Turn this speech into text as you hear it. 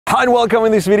Hi and welcome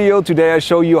in this video. Today I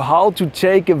show you how to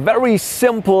take a very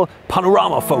simple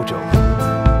panorama photo.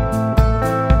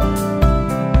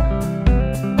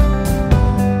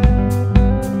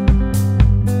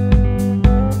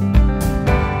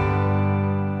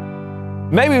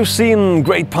 Maybe you've seen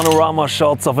great panorama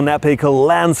shots of an epical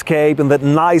landscape in that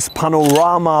nice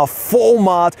panorama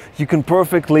format you can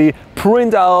perfectly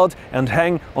print out and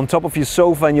hang on top of your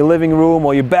sofa in your living room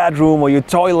or your bedroom or your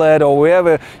toilet or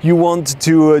wherever you want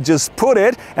to just put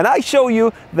it. And I show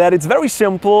you that it's very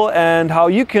simple and how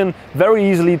you can very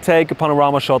easily take a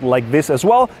panorama shot like this as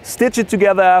well, stitch it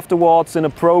together afterwards in a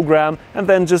program and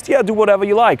then just do whatever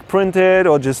you like, print it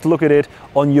or just look at it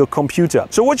on your computer.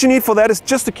 So what you need for that is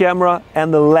just a camera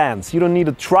and the lens. You don't need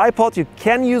a tripod. You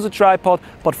can use a tripod,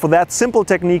 but for that simple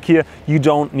technique here, you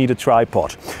don't need a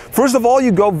tripod. First of all,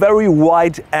 you go very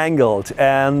wide angled,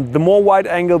 and the more wide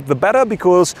angled the better,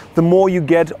 because the more you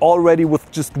get already with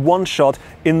just one shot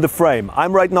in the frame.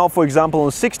 I'm right now, for example, on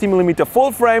a 60mm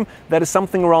full frame. That is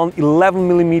something around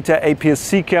 11mm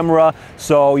APS-C camera.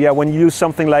 So yeah, when you use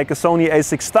something like a Sony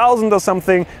a6000 or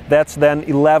something, that's then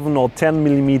 11 or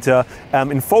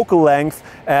 10mm in focal length.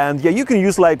 And yeah, you can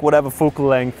use like whatever focal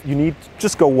length you need,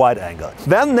 just go wide angle.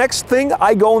 Then next thing,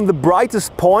 I go on the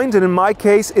brightest point, and in my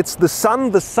case it's the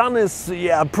sun. The sun is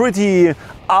pretty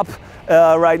up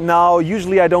right now.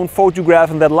 Usually I don't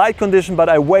photograph in that light condition, but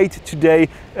I wait today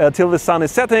till the sun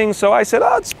is setting. So I said,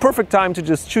 it's perfect time to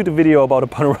just shoot a video about a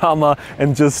panorama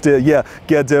and just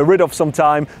get rid of some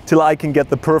time till I can get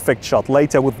the perfect shot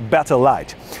later with better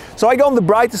light. So I go on the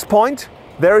brightest point.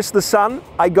 There is the sun.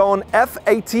 I go on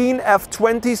f18,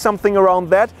 f20, something around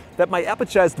that my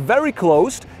aperture is very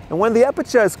closed. And when the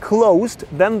aperture is closed,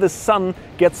 then the sun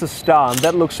gets a star, and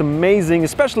that looks amazing,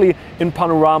 especially in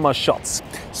panorama shots.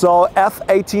 So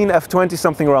f18, f20,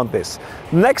 something around this.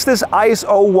 Next is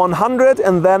ISO 100,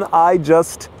 and then I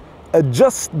just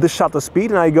adjust the shutter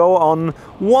speed, and I go on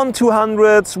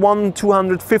 1/200ths,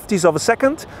 1/250ths of a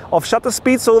second of shutter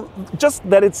speed, so just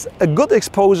that it's a good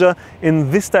exposure in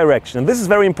this direction. And this is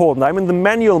very important. I'm in the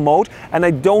manual mode and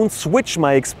I don't switch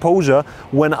my exposure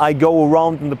when I go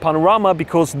around in the panorama,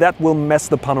 because that will mess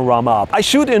the panorama up. I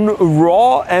shoot in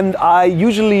RAW, and I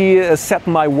usually set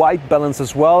my white balance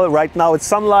as well. Right now it's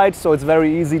sunlight, so it's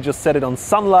very easy, just set it on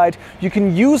sunlight. You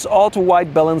can use auto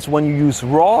white balance when you use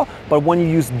RAW, but when you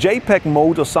use JPEG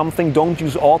mode or something, don't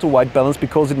use auto white balance,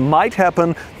 because it might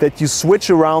happen that you switch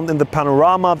around in the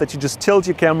panorama, that you just tilt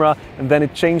your camera and then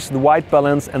it changes the white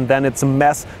balance, and then it's a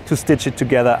mess to stitch it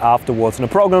together afterwards in a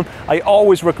program. I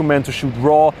always recommend to shoot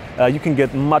RAW. You can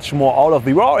get much more out of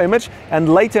the RAW image, and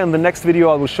later in the next video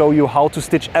I will show you how to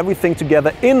stitch everything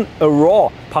together in a RAW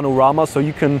panorama, so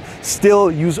you can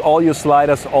still use all your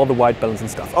sliders, all the white balance and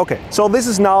stuff. Okay, so this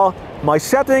is now my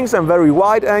settings. I'm very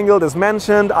wide angled as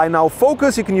mentioned. I now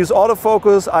focus. You can use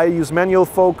autofocus. I use manual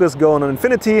focus, go on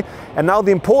infinity. And now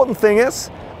the important thing is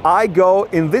I go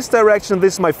in this direction.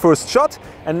 This is my first shot.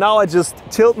 And now I just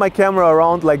tilt my camera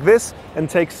around like this and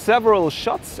take several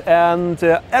shots, and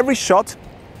every shot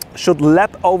should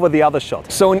lap over the other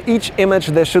shot. So in each image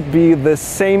there should be the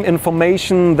same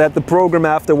information that the program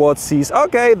afterwards sees.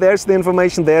 Okay, there's the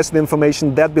information,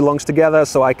 that belongs together,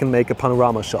 so I can make a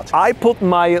panorama shot. I put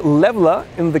my leveler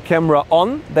in the camera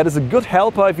on. That is a good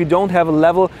helper. If you don't have a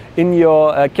level in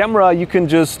your camera, you can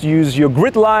just use your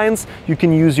grid lines. You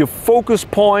can use your focus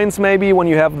points maybe when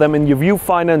you have them in your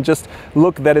viewfinder, and just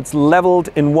look that it's leveled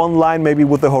in one line, maybe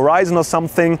with the horizon or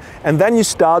something. And then you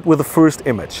start with the first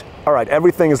image. All right,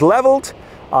 everything is leveled.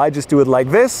 I just do it like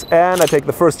this, and I take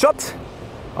the first shot.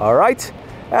 All right,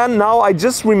 and now I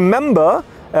just remember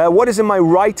what is in my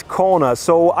right corner.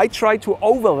 So I try to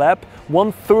overlap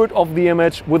 1/3 of the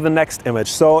image with the next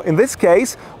image. So in this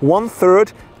case,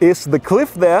 1/3 is the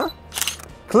cliff there.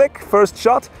 Click, first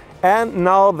shot. And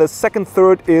now the second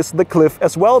third is the cliff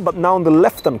as well, but now in the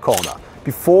left-hand corner.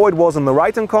 Before it was in the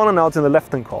right-hand corner, now it's in the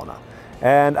left-hand corner.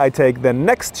 And I take the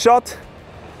next shot.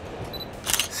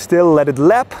 Still let it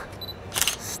lap,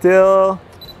 still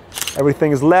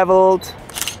everything is leveled.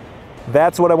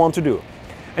 That's what I want to do.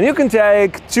 And you can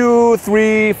take 2,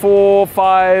 3, 4,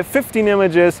 5, 15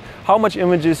 images, how much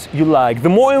images you like. The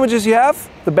more images you have,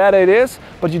 the better it is,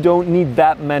 but you don't need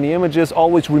that many images.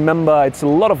 Always remember, it's a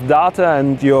lot of data,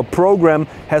 and your program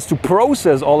has to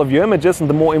process all of your images, and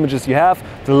the more images you have,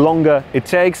 the longer it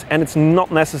takes. And it's not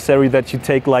necessary that you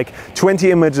take like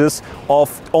 20 images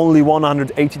of only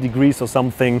 180 degrees or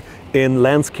something in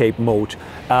landscape mode.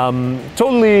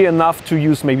 Totally enough to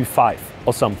use maybe 5.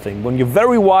 or something. When you're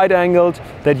very wide angled,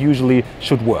 that usually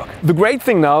should work. The great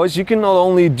thing now is you can not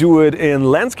only do it in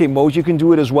landscape mode, you can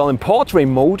do it as well in portrait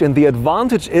mode, and the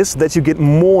advantage is that you get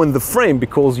more in the frame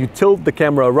because you tilt the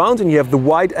camera around and you have the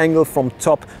wide angle from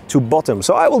top to bottom.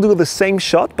 So I will do the same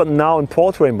shot but now in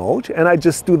portrait mode, and I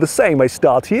just do the same. I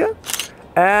start here,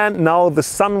 and now the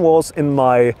sun was in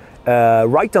my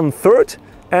right hand third,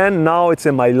 and now it's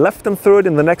in my left hand third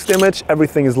in the next image.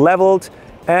 Everything is leveled,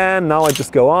 and now I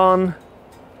just go on.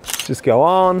 Just go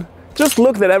on. Just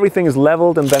look that everything is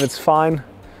leveled and then it's fine.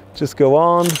 Just go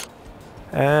on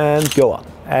and go on.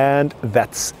 And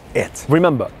that's it.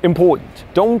 Remember, important,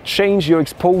 don't change your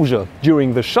exposure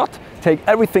during the shot. Take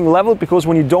everything leveled, because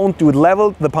when you don't do it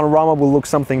leveled, the panorama will look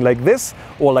something like this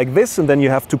or like this, and then you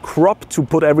have to crop to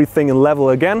put everything in level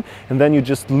again, and then you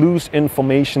just lose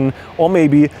information or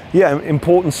maybe, yeah,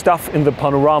 important stuff in the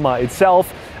panorama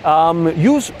itself.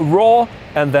 Use RAW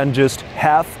and then just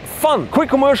have fun. Quick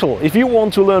commercial. If you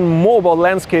want to learn more about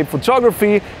landscape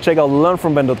photography, check out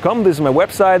learnfromben.com. This is my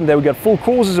website, and there we got full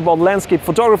courses about landscape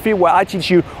photography where I teach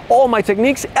you all my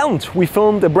techniques, and we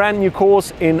filmed a brand new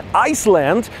course in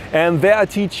Iceland, and there I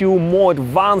teach you more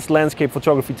advanced landscape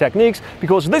photography techniques,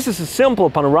 because this is a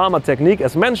simple panorama technique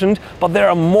as mentioned, but there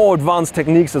are more advanced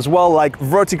techniques as well, like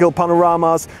vertical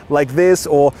panoramas like this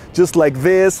or just like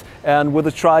this, and with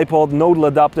a tripod, nodal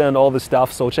adapter and all this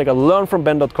stuff. So check out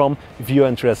learnfromben.com if you're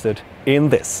interested in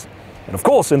this. And of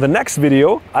course, in the next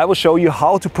video, I will show you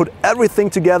how to put everything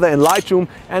together in Lightroom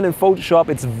and in Photoshop.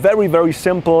 It's very, very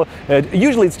simple.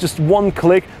 Usually it's just one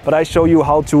click, but I show you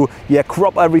how to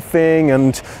crop everything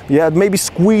and maybe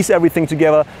squeeze everything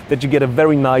together, that you get a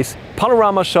very nice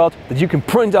panorama shot that you can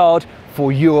print out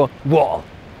for your wall.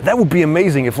 That would be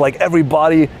amazing if like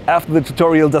everybody after the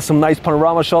tutorial does some nice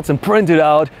panorama shots and print it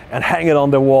out and hang it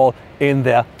on their wall in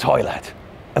their toilet.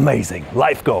 Amazing,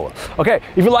 life goal. Okay,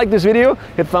 if you like this video,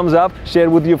 hit thumbs up, share it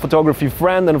with your photography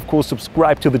friend, and of course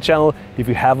subscribe to the channel if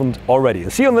you haven't already. I'll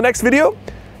see you in the next video,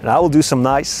 and I will do some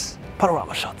nice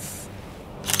panorama shots.